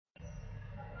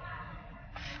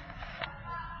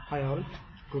Hi all,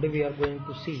 today we are going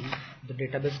to see the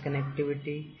database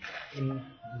connectivity in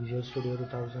Visual Studio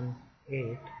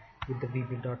 2008 with the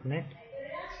VB.NET.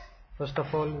 First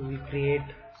of all, we will create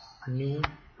a new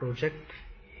project.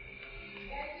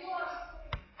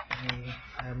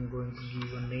 I am going to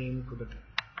give a name to the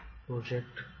project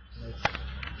like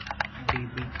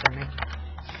DB Connect.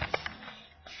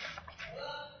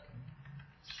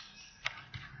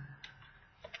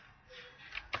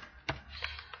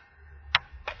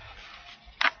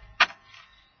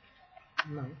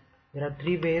 Now, there are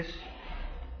three ways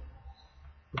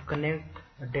to connect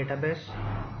a database.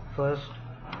 First,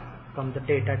 from the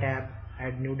data tab,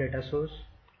 add new data source.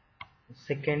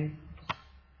 Second,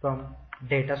 from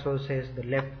data sources, the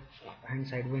left hand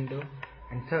side window.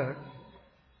 And third,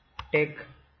 take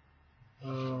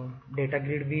data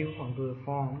grid view onto a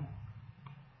form,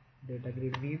 data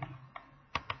grid view,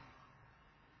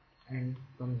 and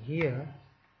from here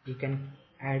you can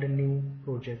add a new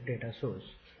project data source.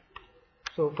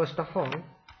 So first of all,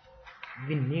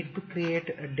 we need to create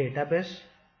a database.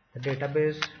 The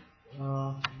database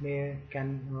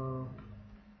can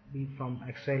be from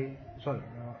Excel.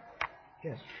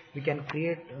 Yes, we can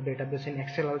create a database in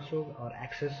Excel also, or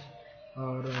Access,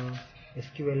 or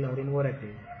SQL, or in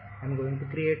Oracle. I'm going to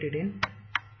create it in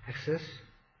Access.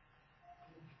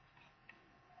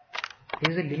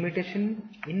 There is a limitation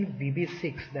in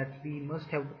VB6 that we must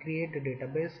have to create a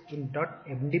database in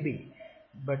 .mdb,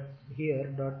 but here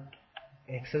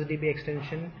 .accessdb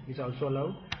extension is also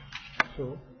allowed.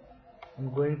 So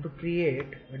I'm going to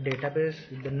create a database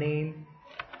with the name,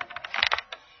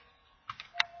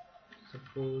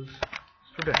 suppose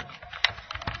student.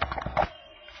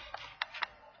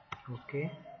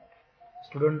 Okay,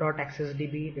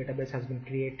 student.accessdb database has been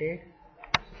created.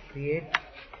 Create.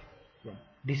 Yeah.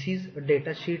 This is a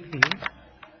data sheet view.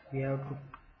 We have to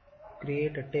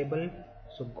create a table.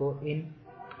 So go in,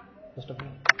 first of all,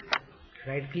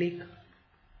 right click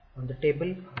on the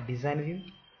table, design view.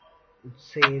 It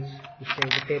says to save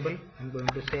the table. I'm going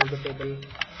to save the table,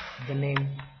 the name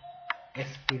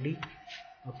SPD.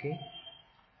 Okay.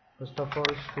 First of all,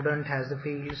 student has the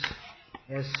fields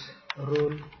as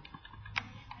role,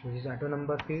 which is auto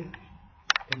number field,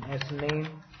 then as name,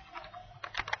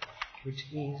 which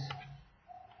is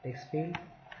text field,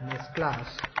 and as class,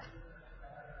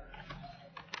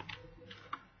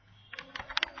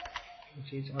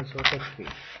 which is also text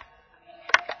field.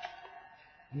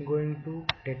 I'm going to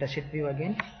datasheet view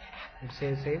again. It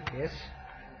says save. Yes.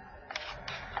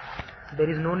 There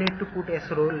is no need to put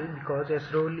sRole because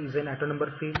sRole is an auto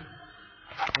number field.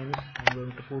 Hence, I'm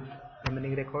going to put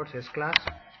remaining records as class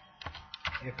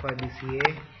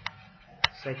FYBCA,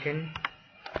 second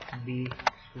B,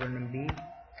 student name B,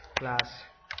 class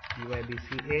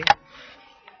UYBCA,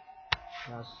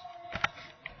 class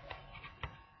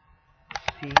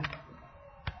C,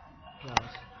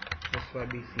 class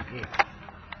SYBCA.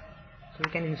 So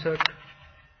we can insert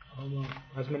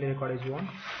as many records as you want.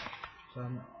 So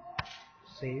I'm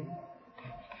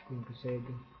going to save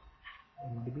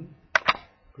MDB,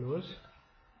 close.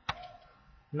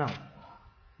 Now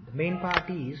the main part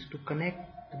is to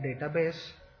connect the database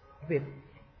with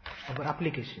our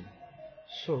application.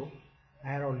 So I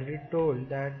have already told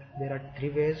that there are three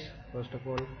ways. First of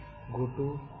all, go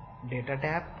to data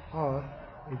tab, or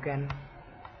you can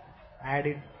add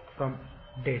it from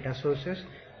data sources.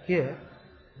 Here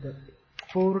the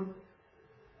four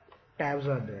tabs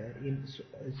are there in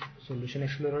Solution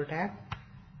Explorer tab,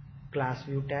 Class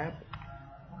View tab,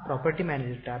 Property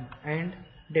Manager tab, and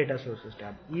Data Sources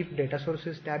tab. If Data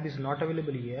Sources tab is not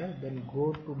available here, then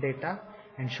go to Data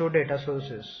and Show Data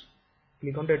Sources.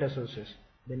 Click on Data Sources,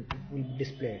 then it will be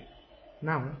displayed.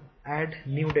 Now add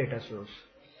new data source.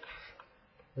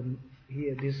 Then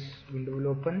here this window will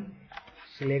open.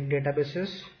 Select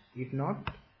databases. If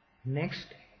not, next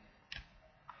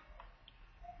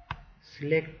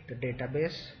select the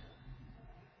database.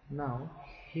 Now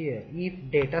here,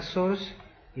 if data source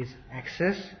is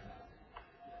Access,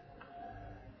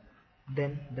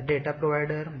 then the data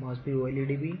provider must be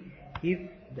OLEDB. If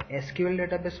the SQL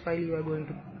database file you are going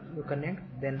to connect,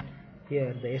 then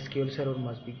here the SQL server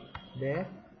must be there.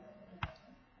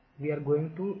 We are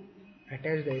going to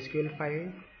attach the SQL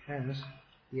file, hence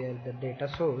here the data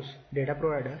source, data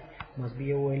provider must be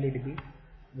OLEDB,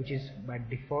 which is by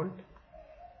default.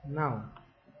 Now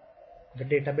the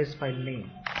database file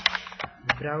name,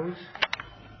 browse,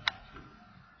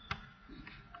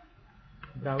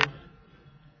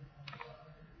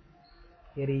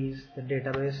 here is the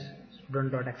database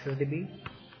student.accessdb.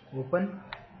 Open,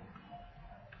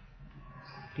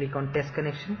 click on test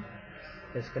connection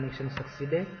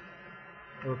succeeded.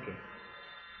 Okay,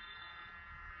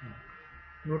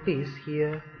 Notice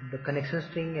here the connection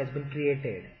string has been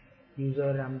created.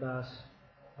 User Ramdas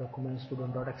document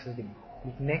student.xsd.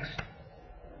 Click next.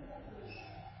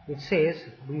 It says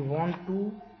we want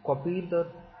to copy the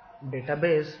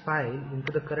database file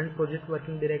into the current project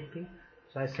working directory.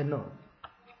 So I say no.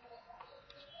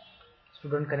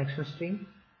 Student connection string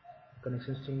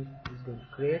is going to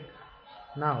create.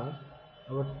 Now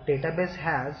our database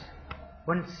has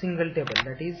one single table,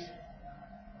 that is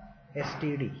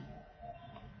std.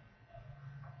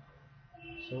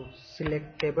 So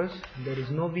select tables, there is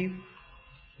no view,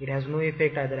 it has no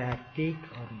effect, either I have click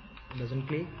or doesn't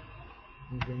click,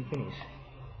 and then finish.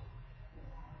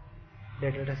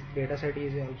 Data set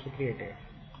is also created.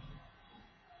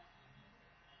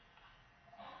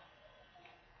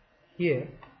 Here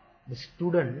the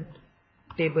student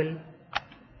table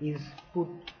is put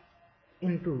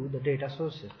into the data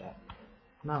sources tab.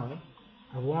 Now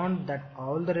I want that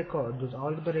all the records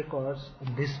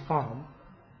in this form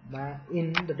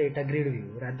in the data grid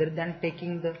view, rather than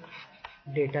taking the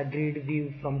data grid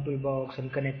view from toolbox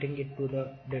and connecting it to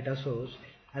the data source.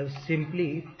 I will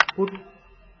simply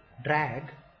drag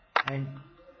and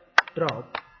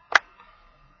drop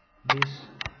this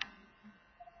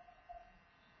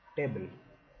table.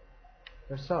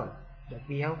 That's all. That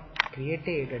we have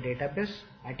created a database,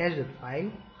 attached the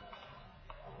file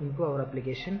into our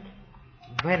application.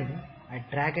 When I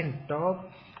drag and drop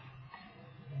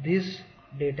this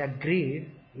data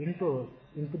grid into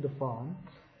the form,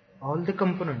 all the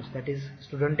components, that is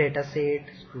student data set,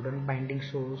 student binding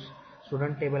source,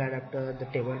 student table adapter, the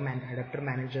adapter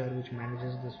manager which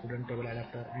manages the student table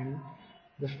adapter, and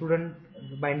the student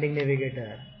binding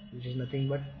navigator, which is nothing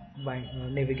but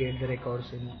navigate the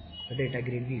records in the data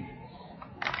grid view.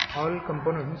 All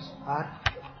components are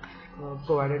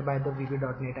provided by the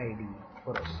VB.NET IDE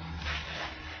for us.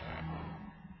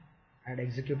 I had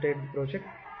executed the project.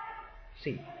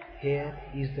 See, here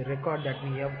is the record that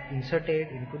we have inserted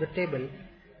into the table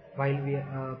while we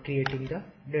are creating the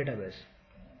database.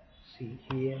 See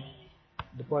here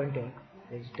the pointer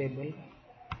is table.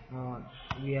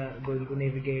 We are going to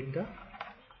navigate the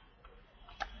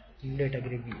data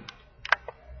grid view.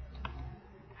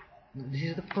 This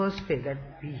is the first phase, that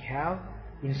we have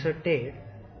inserted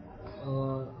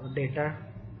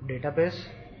database.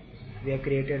 We have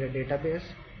created a database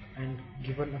and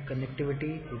given a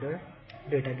connectivity to the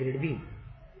data grid view.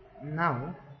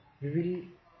 Now we will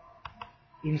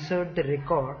insert the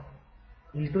record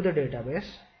into the database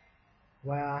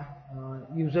via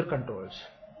user controls.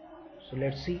 So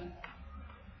let's see.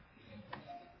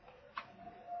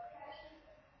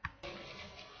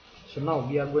 So now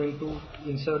we are going to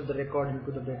insert the record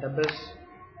into the database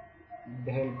with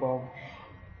the help of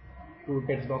two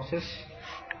text boxes.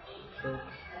 So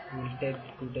we will take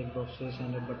two text boxes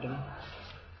and a button.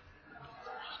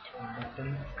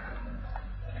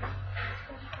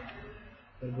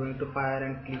 We are going to fire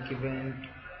and click event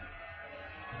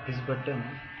this button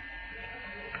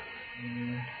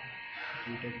and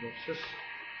two text boxes.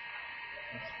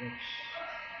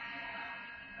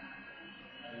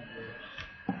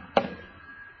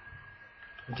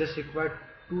 We just require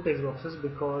two text boxes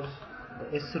because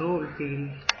the sRole field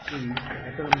is the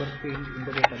auto number field in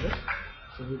the database,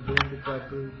 so we don't require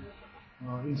to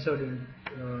insert in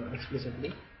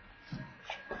explicitly.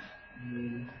 We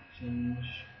will change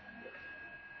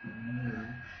the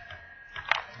name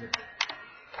with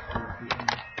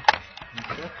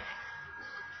insert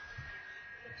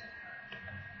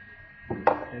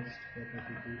text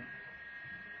property.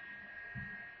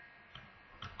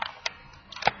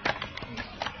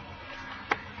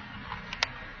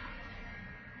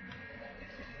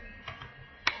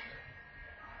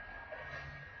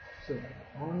 So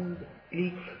on the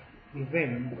click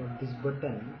event of this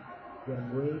button, we are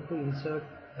going to insert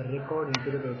a record into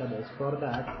the database. For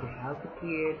that we have to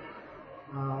create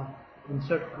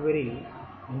insert query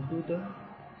into the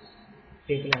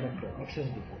table adapter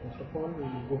XSD. First of all, we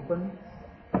will open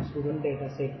student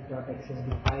dataset.xsd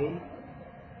file.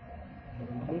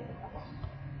 Click.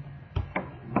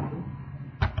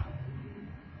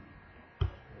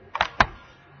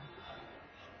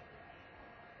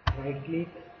 Right click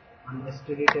on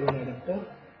std table adapter,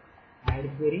 add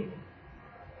query.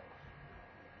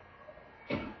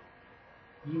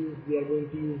 We are going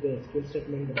to use the SQL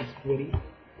statement, that is query.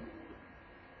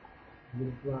 We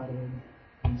require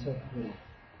insert query.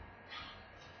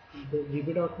 The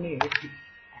VB.NET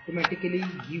automatically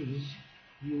gives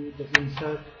you the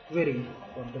insert query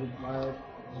for the required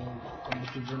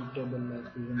student table,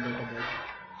 student database.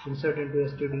 Insert into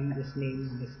std, this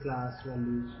name, this class,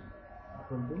 values,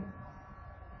 equal to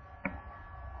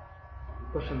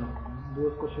question mark.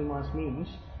 Those question marks means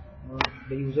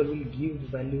the user will give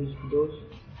values to those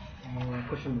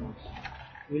question marks.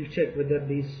 We'll check whether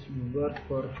these work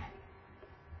or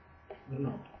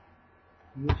not.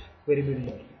 Use query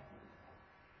builder.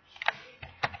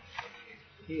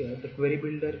 Here the query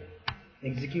builder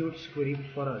executes query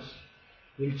for us.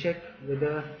 We'll check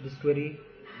whether this query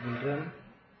will run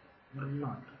or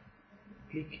not.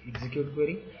 Click execute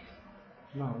query.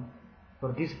 Now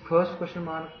for this first question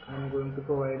mark I am going to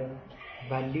provide a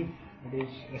value, that is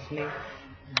sname,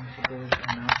 suppose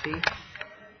nrc,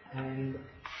 and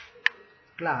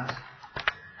class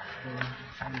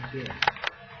JS.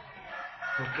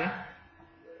 Okay,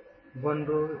 one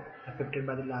row affected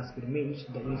by the last query means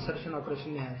the insertion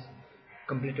operation has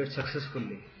completed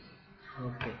successfully.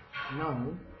 Okay, now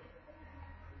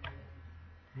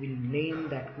we'll name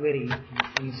that query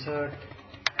insert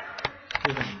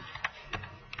student.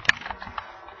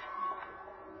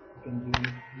 You can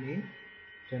give name,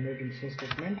 generate insert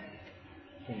statement,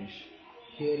 finish.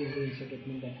 Here is the insert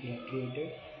statement that we have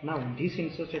created. Now this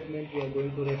insert statement we are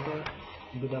going to refer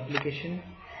into the application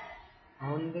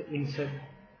on the insert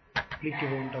click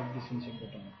event of this insert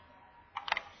button.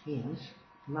 Means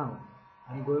now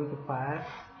I am going to fire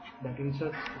that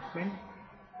insert statement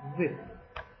with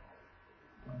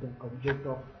the object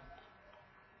of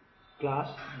class,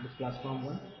 this class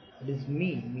form1, that is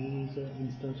me. Me is an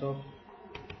instance of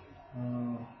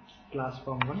class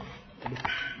form1, that is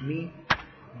me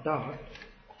dot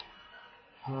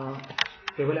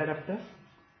table adapter,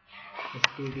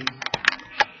 std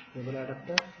table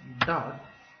adapter dot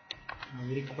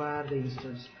we require the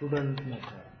insert student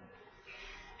method.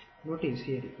 Notice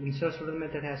here insert student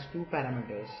method has two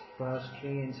parameters, first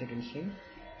string and second string.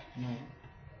 Now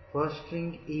first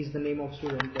string is the name of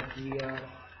student that we are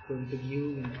going to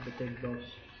give into the text box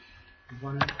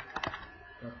 1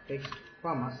 dot text,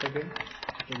 comma second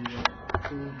text box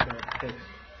 2 dot text.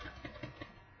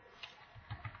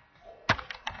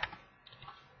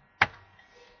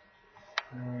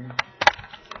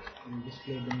 And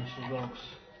display the message box.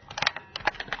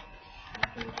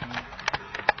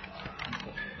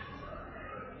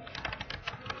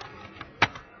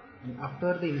 And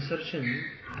after the insertion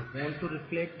I want to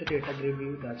reflect the data grid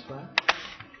view, that's why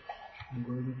I'm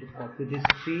going to copy this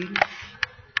field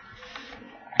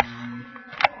and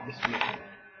display it.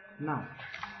 Now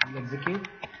we'll execute,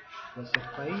 press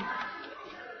F5.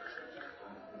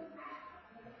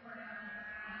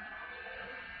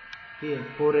 Here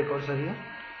 4 records are here.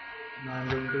 Now I'm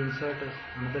going to insert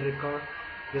another record.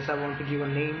 Yes, I want to give a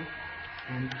name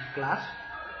and class,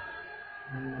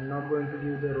 and I'm not going to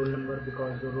give the roll number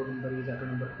because the roll number is auto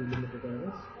number field in the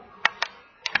database.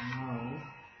 Now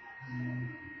name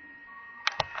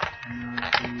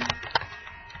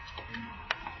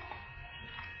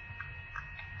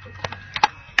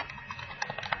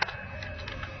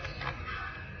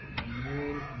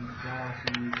and class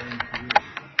is going to use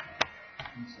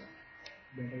insert.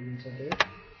 Data is inserted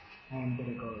and the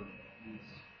record is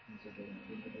inserted.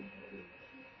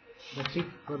 That's it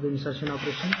for the insertion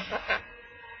operation.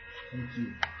 Thank you.